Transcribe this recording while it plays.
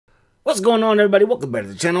What's going on, everybody? Welcome back to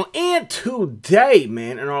the channel. And today,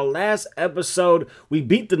 man, in our last episode, we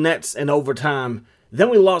beat the Nets in overtime. Then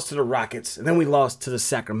we lost to the Rockets. And then we lost to the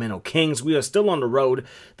Sacramento Kings. We are still on the road.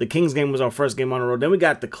 The Kings game was our first game on the road. Then we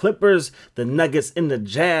got the Clippers, the Nuggets, and the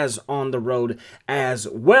Jazz on the road as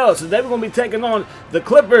well. So today we're going to be taking on the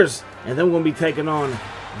Clippers. And then we're going to be taking on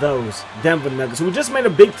those Denver Nuggets. So we just made a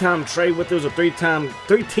big-time trade with it. It was a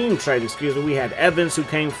three-team trade, excuse me. We had Evans, who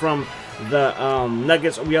came from the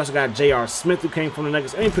Nuggets. We also got J.R. Smith, who came from the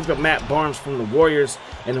Nuggets, and we picked up Matt Barnes from the Warriors,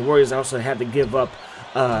 and the Warriors also had to give up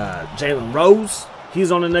Jalen Rose.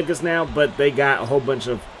 He's on the Nuggets now, but they got a whole bunch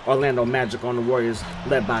of Orlando Magic on the Warriors,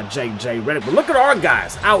 led by J.J. Redick. But look at our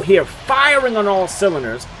guys out here firing on all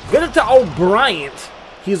cylinders. Get it to O'Brien.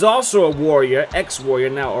 He's also a Warrior,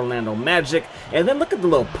 ex-Warrior, now Orlando Magic. And then look at the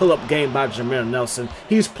little pull-up game by Jameer Nelson.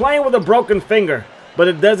 He's playing with a broken finger, but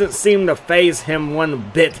it doesn't seem to faze him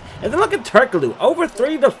one bit. And then look at Turkoglu, over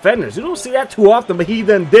 3 defenders. You don't see that too often, but he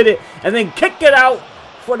then did it. And then kick it out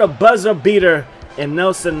for the buzzer beater. And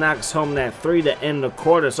Nelson knocks home that 3 to end the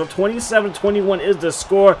quarter. So 27-21 is the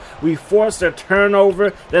score. We forced a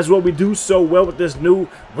turnover. That's what we do so well with this new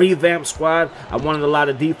revamped squad. I wanted a lot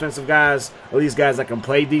of defensive guys, or these guys that can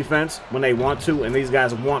play defense when they want to, and these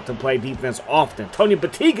guys want to play defense often. Tony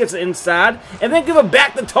Battie gets it inside, and then give it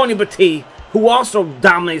back to Tony Battie, who also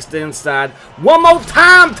dominates the inside. One more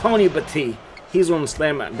time, Tony Battie. He's going to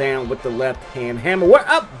slam it down with the left-hand hammer. We're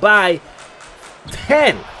up by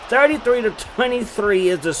 10. 33-23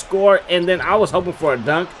 is the score, and then I was hoping for a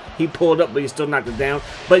dunk. He pulled up, but he still knocked it down.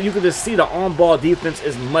 But you can just see the on-ball defense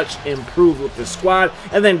is much improved with the squad.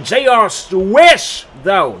 And then J.R. Swish,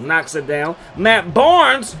 though, knocks it down. Matt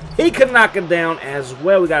Barnes, he can knock it down as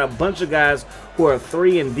well. We got a bunch of guys who are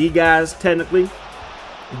 3 and D guys, technically,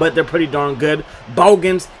 but they're pretty darn good.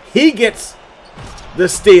 Bogans, he gets the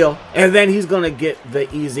steal, and then he's going to get the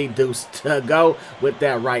easy deuce to go with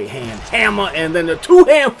that right hand hammer, and then the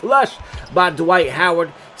two-hand flush by Dwight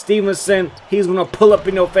Howard. Stevenson, he's going to pull up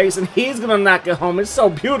in your face, and he's going to knock it home. It's so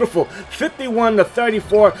beautiful.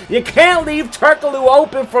 51-34. You can't leave Turkoglu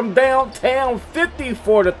open from downtown.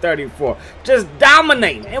 54-34. Just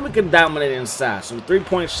dominate, and we can dominate inside. So the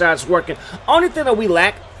three-point shots working. Only thing that we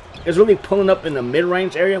lack is really pulling up in the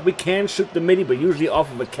mid-range area. We can shoot the midi, but usually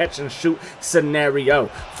off of a catch-and-shoot scenario.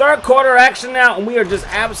 Third quarter action now, and we are just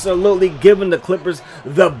absolutely giving the Clippers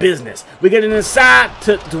the business. We get it inside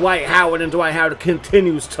to Dwight Howard, and Dwight Howard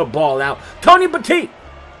continues to ball out. Tony Battie,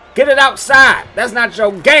 get it outside. That's not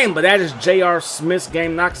your game, but that is J.R. Smith's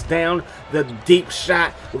game. Knocks down the deep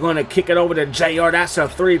shot. We're going to kick it over to J.R. That's a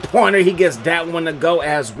three-pointer. He gets that one to go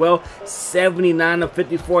as well.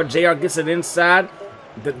 79-54. J.R. gets it inside.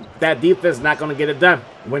 That defense is not going to get it done.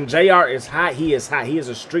 When JR is hot, he is hot. He is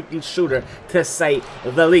a streaky shooter, to say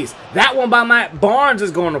the least. That one by Matt Barnes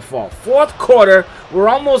is going to fall. Fourth quarter, we're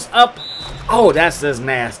almost up. Oh, that's just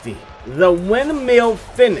nasty. The windmill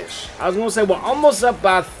finish. I was going to say we're almost up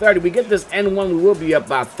by 30. We get this N1, we will be up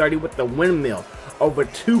by 30 with the windmill over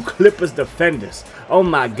 2 Clippers defenders. Oh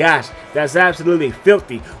my gosh, that's absolutely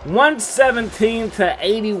filthy.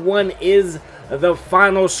 117-81 is the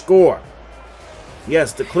final score.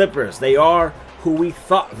 Yes, the Clippers, they are who we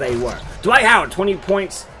thought they were. Dwight Howard, 20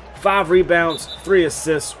 points, 5 rebounds, 3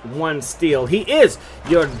 assists, 1 steal. He is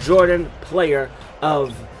your Jordan player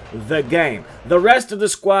of the game. The rest of the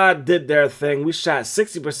squad did their thing. We shot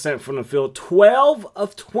 60% from the field, 12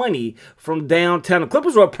 of 20 from downtown. The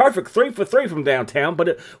Clippers were a perfect 3 for 3 from downtown, but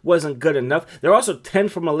it wasn't good enough. They're also 10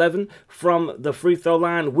 from 11 from the free throw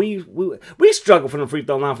line. We struggled from the free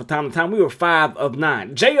throw line from time to time. We were 5 of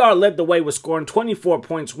 9. JR led the way with scoring 24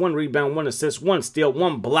 points, 1 rebound, 1 assist, 1 steal,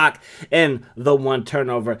 1 block, and the 1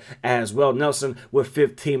 turnover as well. Nelson with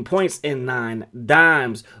 15 points and 9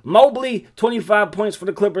 dimes. Mobley, 25 points for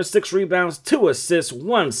the Clippers, 6 rebounds, 2 assists,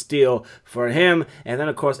 1 steal for him. And then,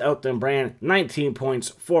 of course, Elton Brand, 19 points,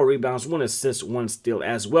 4 rebounds, 1 assist, 1 steal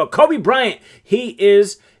as well. Kobe Bryant, he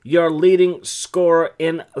is your leading scorer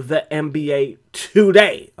in the NBA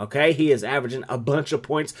today, okay? He is averaging a bunch of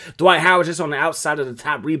points. Dwight Howard just on the outside of the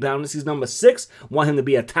top rebounders. He's number 6. Want him to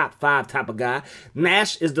be a top 5 type of guy.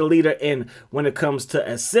 Nash is the leader in when it comes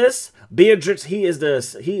to assists. Beardridge, he is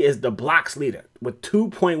the blocks leader with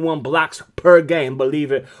 2.1 blocks per game,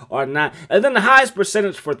 believe it or not. And then the highest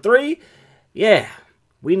percentage for 3, yeah,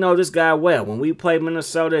 we know this guy well. When we played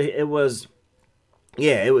Minnesota, it was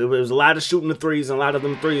a lot of shooting the threes and a lot of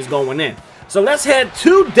them threes going in. So let's head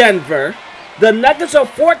to Denver. The Nuggets are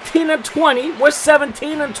 14-20. We're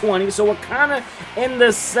 17-20, so we're kind of in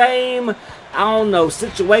the same I don't know,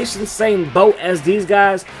 situation, same boat as these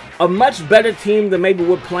guys. A much better team than maybe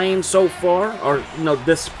we're playing so far, or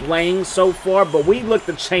displaying so far, but we look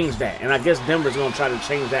to change that, and I guess Denver's going to try to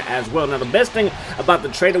change that as well. Now, the best thing about the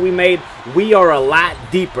trade that we made, we are a lot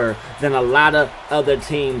deeper than a lot of other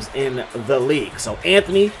teams in the league. So,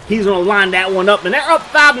 Anthony, he's going to line that one up, and they're up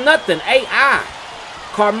 5-0. AI.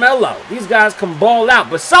 Carmelo, these guys can ball out,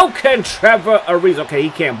 but so can Trevor Ariza. Okay, he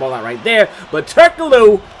can't ball out right there, but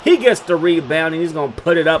Turkoglu, he gets the rebound, and he's going to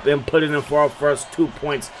put it up and put it in for our first 2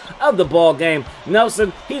 points of the ball game.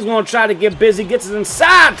 Nelson, he's going to try to get busy, gets it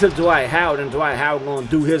inside to Dwight Howard, and Dwight Howard going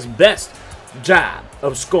to do his best job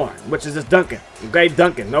of scoring, which is just dunking. Okay,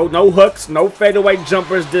 dunking. No hooks, no fadeaway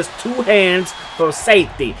jumpers, just 2 hands for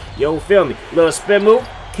safety. You feel me? Little spin move,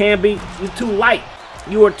 can be, you're too light.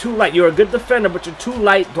 You are too light. You're a good defender, but you're too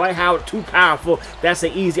light. Dwight Howard, too powerful. That's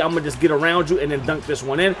an easy. I'm going to just get around you and then dunk this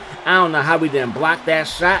one in. I don't know how we didn't block that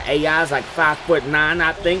shot. AI's like 5'9",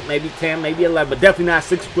 I think. Maybe 10, maybe 11, but definitely not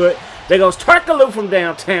 6 foot. There goes Turkoglu from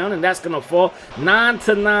downtown, and that's going to fall.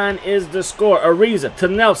 9-9 is the score. Ariza to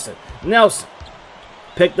Nelson. Nelson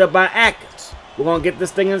picked up by Atkins. We're going to get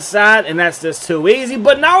this thing inside, and that's just too easy,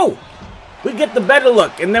 but no. We get the better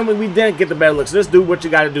look, and then we didn't get the better look. So just do what you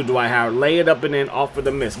got to do, Dwight Howard. Lay it up and then offer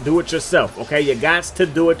the miss. Do it yourself, okay? You got to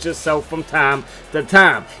do it yourself from time to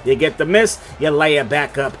time. You get the miss, you lay it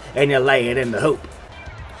back up, and you lay it in the hoop.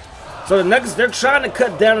 So the Nuggets, they're trying to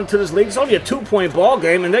cut down into this lead. It's only a 2-point ball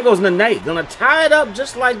game, and there goes Nene. Going to tie it up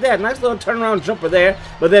just like that. Nice little turnaround jumper there.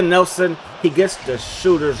 But then Nelson, he gets the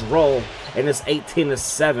shooter's roll, and it's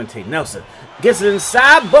 18-17. Nelson gets it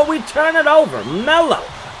inside, but we turn it over. Melo.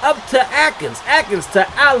 Up to Atkins. Atkins to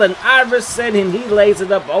Allen Iverson, and he lays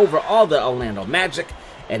it up over all the Orlando Magic.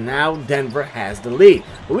 And now Denver has the lead.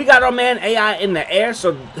 But we got our man AI in the air,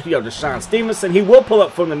 so Deshaun Stevenson, he will pull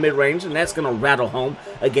up from the mid-range, and that's going to rattle home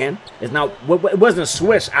again. It wasn't a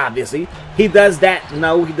swish, obviously. He does that.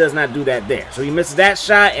 No, he does not do that there. So he misses that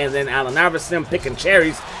shot, and then Allen Iverson picking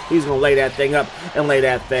cherries. He's going to lay that thing up and lay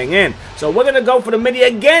that thing in. So we're going to go for the midi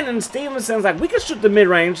again, and Stevenson's like, we can shoot the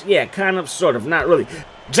mid-range. Yeah, kind of, sort of, not really.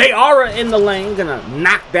 J.R. in the lane, gonna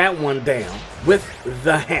knock that one down with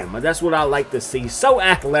the hammer. That's what I like to see. So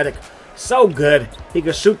athletic, so good. He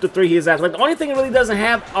can shoot the three. He is athletic. The only thing he really doesn't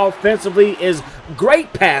have offensively is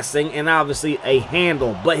great passing and obviously a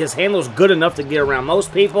handle. But his handle is good enough to get around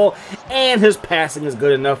most people, and his passing is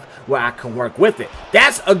good enough where I can work with it.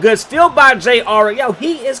 That's a good steal by J.R. Yo,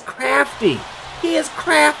 he is crafty. He is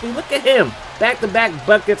crafty. Look at him. Back-to-back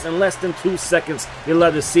buckets in less than 2 seconds. You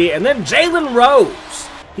love to see it. And then Jalen Rose.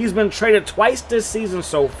 He's been traded twice this season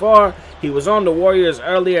so far. He was on the Warriors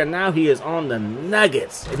earlier, and now he is on the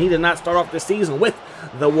Nuggets. And he did not start off the season with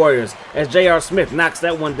the Warriors, as J.R. Smith knocks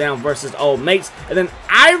that one down versus old mates. And then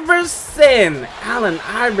Iverson, Allen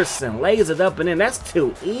Iverson, lays it up and in. That's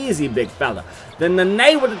too easy, big fella. Then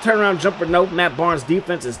Nene with the turnaround jumper. No, Matt Barnes'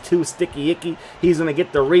 defense is too sticky-icky. He's going to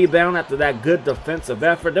get the rebound after that good defensive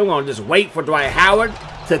effort. They're going to just wait for Dwight Howard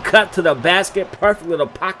to cut to the basket. Perfect little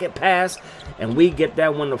pocket pass. And we get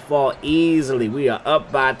that one to fall easily. We are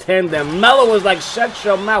up by 10. Then Melo was like, shut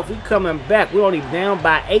your mouth. We coming back. We're only down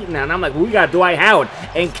by 8 now. And I'm like, well, we got Dwight Howard.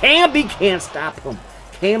 And Camby can't stop him.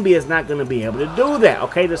 Camby is not going to be able to do that.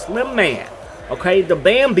 Okay, the slim man. Okay, the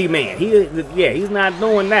Bambi man. He's not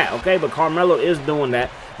doing that. Okay, but Carmelo is doing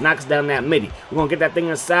that. Knocks down that midi. We're going to get that thing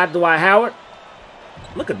inside Dwight Howard.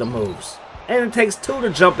 Look at the moves. And it takes 2 to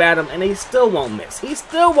jump at him, and he still won't miss. He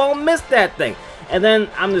still won't miss that thing. And then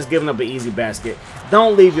I'm just giving up an easy basket.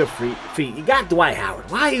 Don't leave your feet. You got Dwight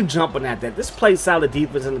Howard. Why are you jumping at that? This plays solid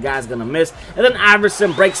defense, and the guy's going to miss. And then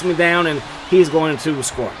Iverson breaks me down, and he's going to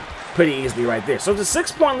score pretty easily right there. So it's a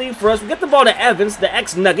 6-point lead for us. We get the ball to Evans, the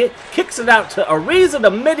ex-Nugget. Kicks it out to Ariza.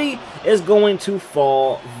 The midi is going to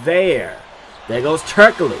fall there. There goes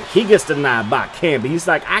Turkoglu. He gets denied by Camby. He's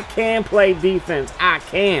like, I can play defense. I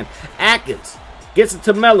can. Atkins gets it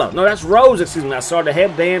to Melo. No, that's Rose, excuse me. I saw the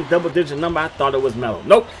headband, double-digit number. I thought it was Melo.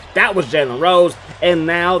 Nope, that was Jalen Rose. And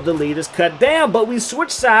now the lead is cut down. But we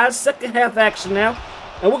switch sides, second half action now.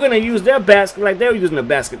 And we're going to use their basket like they're using the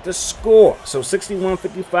basket to score. So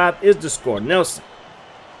 61-55 is the score. Nelson.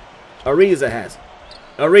 Ariza has it.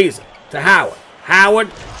 Ariza to Howard.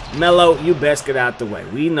 Howard, Melo, you best get out the way.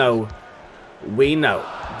 We know.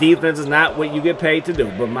 Defense is not what you get paid to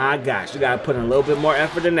do, but my gosh, you got to put in a little bit more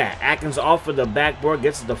effort than that. Atkins off of the backboard,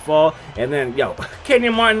 gets it to fall, and then,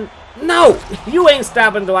 Kenyon Martin, no, you ain't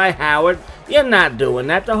stopping Dwight Howard. You're not doing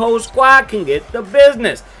that. The whole squad can get the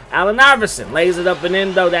business. Allen Iverson lays it up and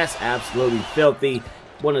in, though. That's absolutely filthy.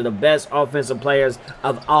 One of the best offensive players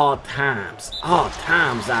of all times. All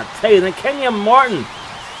times, I tell you. Then Kenyon Martin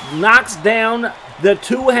knocks down the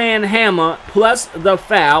two-hand hammer plus the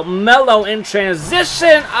foul. Melo in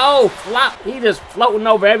transition. Oh, flop. He just floating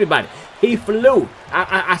over everybody. He flew.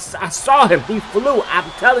 I saw him. He flew. I'm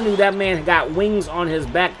telling you, that man got wings on his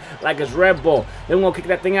back like his Red Bull. Then we're going to kick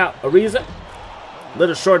that thing out. Ariza.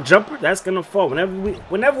 Little short jumper, that's gonna fall.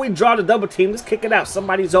 Whenever we draw the double team, let's kick it out.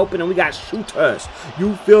 Somebody's open and we got shooters.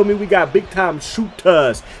 You feel me? We got big time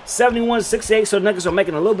shooters. 71-68, so Nuggets are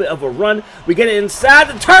making a little bit of a run. We get it inside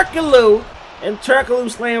the Turkaloo, and Turkaloo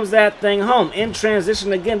slams that thing home. In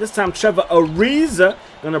transition again, this time Trevor Ariza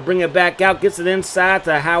gonna bring it back out, gets it inside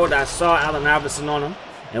to Howard. I saw Allen Iverson on him.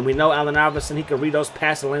 And we know Allen Iverson, he can read those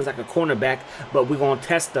passing lanes like a cornerback, but we're going to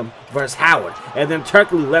test them versus Howard. And then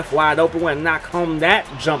Turkley left wide open, went and knock home that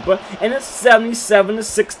jumper, and it's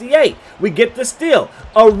 77-68. We get the steal.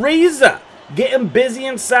 Ariza getting busy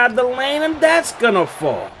inside the lane, and that's going to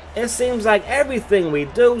fall. It seems like everything we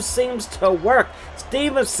do seems to work.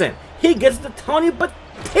 Stevenson, he gets the Tony, but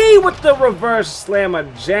T with the reverse slammer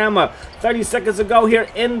jammer. 30 seconds ago here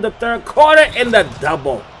in the third quarter in the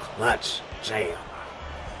double clutch jam.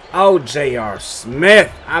 Oh, J.R.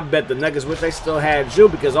 Smith. I bet the Nuggets wish they still had you,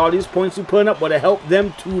 because all these points you put up would have helped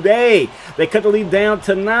them today. They cut the lead down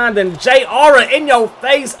to 9. Then J.R. in your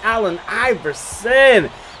face, Allen Iverson.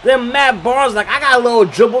 Then Matt Barnes like, I got a little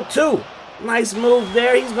dribble too. Nice move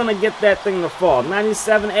there. He's going to get that thing to fall.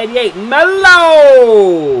 97-88.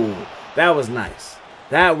 Melo. That was nice.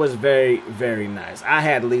 That was very, very nice. I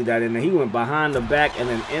had to leave that in there. He went behind the back and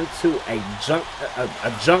then into a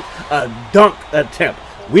dunk attempt.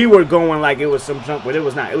 We were going like it was some junk, but it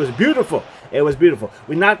was not. It was beautiful. It was beautiful.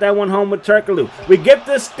 We knocked that one home with Turkaloo. We get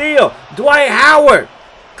the steal. Dwight Howard,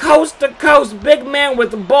 coast to coast, big man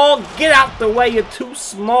with the ball. Get out the way. You're too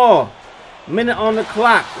small. Minute on the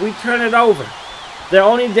clock. We turn it over. They're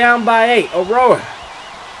only down by 8. Aurora,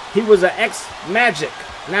 he was an ex-Magic.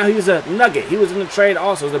 Now he's a Nugget. He was in the trade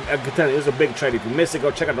also. It was a big trade. If you missed it,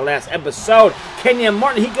 go check out the last episode. Kenyon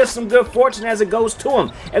Martin, he gets some good fortune as it goes to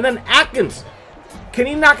him. And then Atkins. Can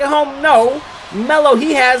he knock it home? No. Melo,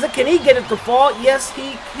 he has it. Can he get it to fall? Yes,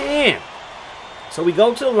 he can. So we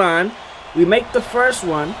go to the line. We make the first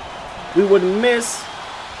one. We would miss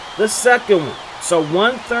the second one. So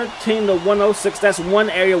 113 to 106. That's one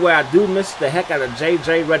area where I do miss the heck out of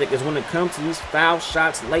J.J. Redick, is when it comes to these foul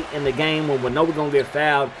shots late in the game when we know we're going to get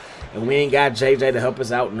fouled and we ain't got J.J. to help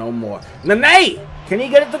us out no more. Nene, can he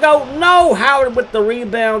get it to go? No. Howard with the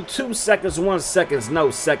rebound. 2 seconds, 1 second, no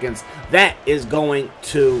seconds. That is going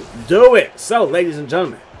to do it. So, ladies and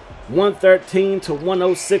gentlemen, 113 to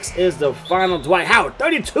 106 is the final. Dwight Howard,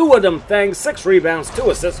 32 of them things, 6 rebounds, 2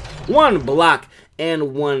 assists, 1 block,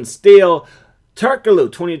 and 1 steal. Turkaloo,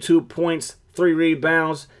 22 points, 3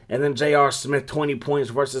 rebounds, and then J.R. Smith, 20 points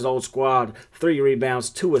versus old squad, 3 rebounds,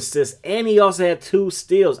 2 assists, and he also had 2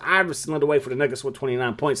 steals. Iverson led the way for the Nuggets with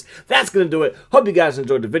 29 points. That's going to do it. Hope you guys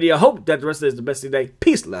enjoyed the video. Hope that the rest of it is the best of your day.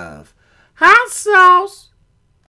 Peace, love. Hot sauce.